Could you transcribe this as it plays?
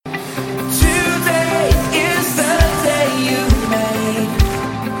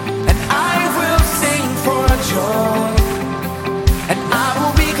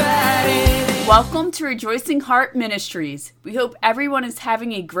Welcome to Rejoicing Heart Ministries. We hope everyone is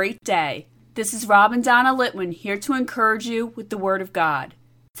having a great day. This is Rob and Donna Litwin here to encourage you with the Word of God.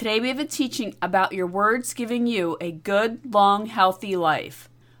 Today we have a teaching about your words giving you a good, long, healthy life.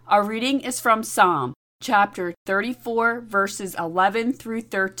 Our reading is from Psalm, chapter 34, verses 11 through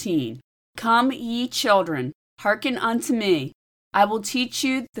 13. Come, ye children, hearken unto me. I will teach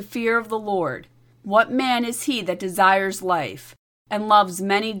you the fear of the Lord. What man is he that desires life, and loves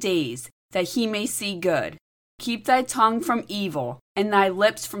many days, that he may see good? Keep thy tongue from evil, and thy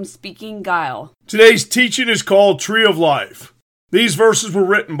lips from speaking guile. Today's teaching is called Tree of Life. These verses were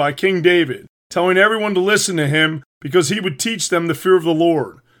written by King David, telling everyone to listen to him because he would teach them the fear of the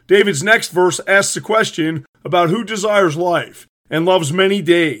Lord. David's next verse asks a question about who desires life and loves many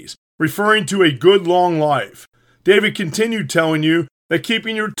days, referring to a good long life. David continued telling you that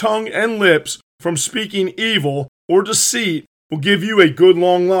keeping your tongue and lips from speaking evil or deceit will give you a good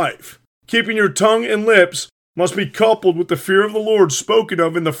long life. Keeping your tongue and lips must be coupled with the fear of the Lord spoken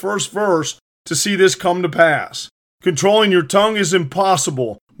of in the first verse to see this come to pass. Controlling your tongue is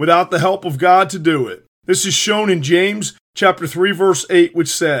impossible without the help of God to do it. This is shown in James chapter 3 verse 8, which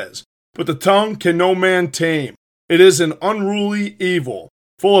says, "But the tongue can no man tame. It is an unruly evil,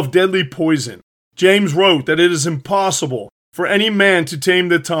 full of deadly poison." James wrote that it is impossible for any man to tame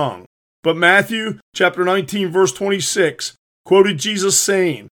the tongue. But Matthew chapter 19 verse 26 quoted Jesus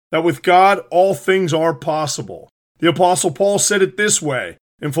saying that with God all things are possible. The Apostle Paul said it this way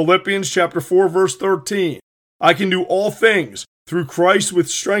in Philippians chapter 4 verse 13, "I can do all things through Christ which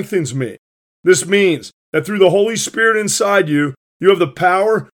strengthens me." This means that through the Holy Spirit inside you, you have the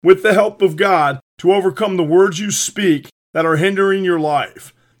power, with the help of God, to overcome the words you speak that are hindering your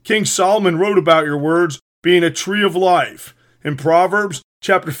life. King Solomon wrote about your words being a tree of life in Proverbs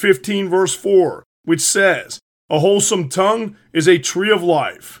chapter 15 verse 4, which says, "A wholesome tongue is a tree of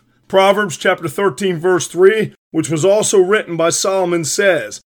life." Proverbs chapter 13 verse 3, which was also written by Solomon,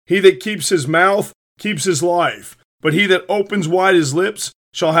 says, "He that keeps his mouth keeps his life, but he that opens wide his lips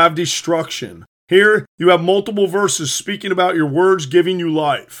shall have destruction." Here you have multiple verses speaking about your words giving you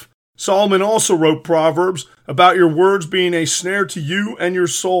life. Solomon also wrote Proverbs about your words being a snare to you and your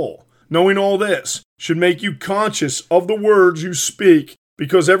soul. Knowing all this should make you conscious of the words you speak,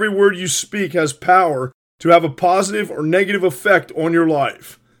 because every word you speak has power to have a positive or negative effect on your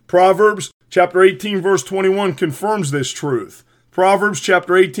life. Proverbs chapter 18 verse 21 confirms this truth. Proverbs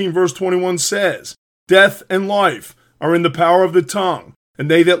chapter 18 verse 21 says, "Death and life are in the power of the tongue,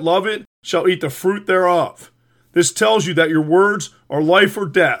 and they that love it shall eat the fruit thereof." This tells you that your words are life or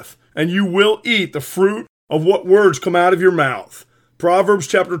death, and you will eat the fruit of what words come out of your mouth. Proverbs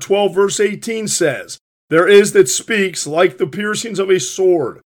chapter 12 verse 18 says, "There is that speaks like the piercings of a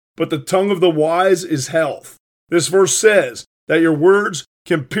sword, but the tongue of the wise is health." This verse says that your words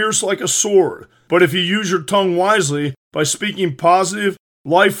can pierce like a sword, but if you use your tongue wisely by speaking positive,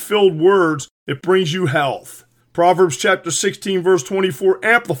 life-filled words, it brings you health. Proverbs chapter 16 verse 24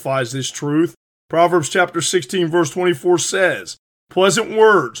 amplifies this truth. Proverbs chapter 16 verse 24 says, "Pleasant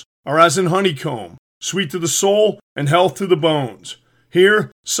words are as in honeycomb, sweet to the soul and health to the bones."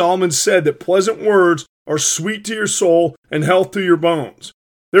 Here, Solomon said that pleasant words are sweet to your soul and health to your bones.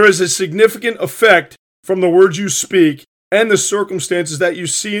 There is a significant effect from the words you speak and the circumstances that you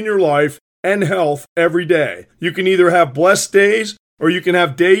see in your life and health every day. You can either have blessed days or you can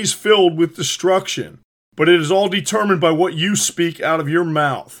have days filled with destruction. But it is all determined by what you speak out of your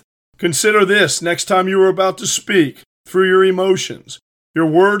mouth. Consider this next time you are about to speak through your emotions. Your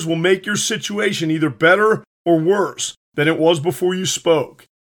words will make your situation either better or worse than it was before you spoke.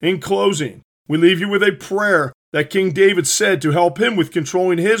 In closing, we leave you with a prayer that King David said to help him with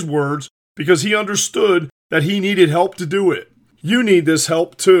controlling his words because he understood that he needed help to do it. You need this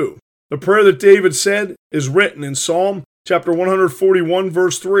help too. The prayer that David said is written in Psalm chapter 141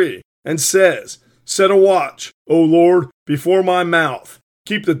 verse 3 and says, "Set a watch, O Lord, before my mouth.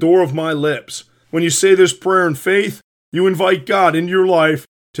 Keep the door of my lips." When you say this prayer in faith, you invite God into your life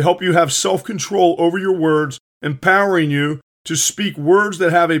to help you have self-control over your words, empowering you to speak words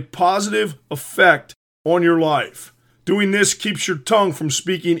that have a positive effect on your life. Doing this keeps your tongue from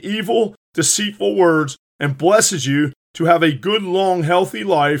speaking evil, deceitful words, and blesses you to have a good, long, healthy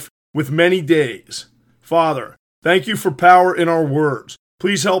life with many days. Father, thank you for power in our words.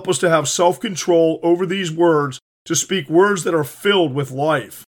 Please help us to have self-control over these words, to speak words that are filled with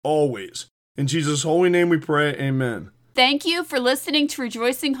life, always. In Jesus' holy name we pray, amen. Thank you for listening to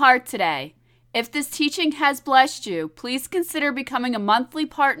Rejoicing Heart today. If this teaching has blessed you, please consider becoming a monthly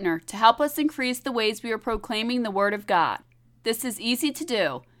partner to help us increase the ways we are proclaiming the Word of God. This is easy to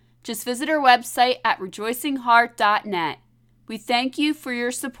do. Just visit our website at rejoicingheart.net. We thank you for your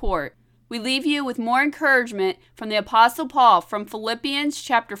support. we leave you with more encouragement from the Apostle Paul from Philippians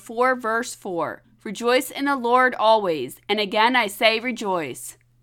chapter 4, verse 4. Rejoice in the Lord always, and again I say rejoice.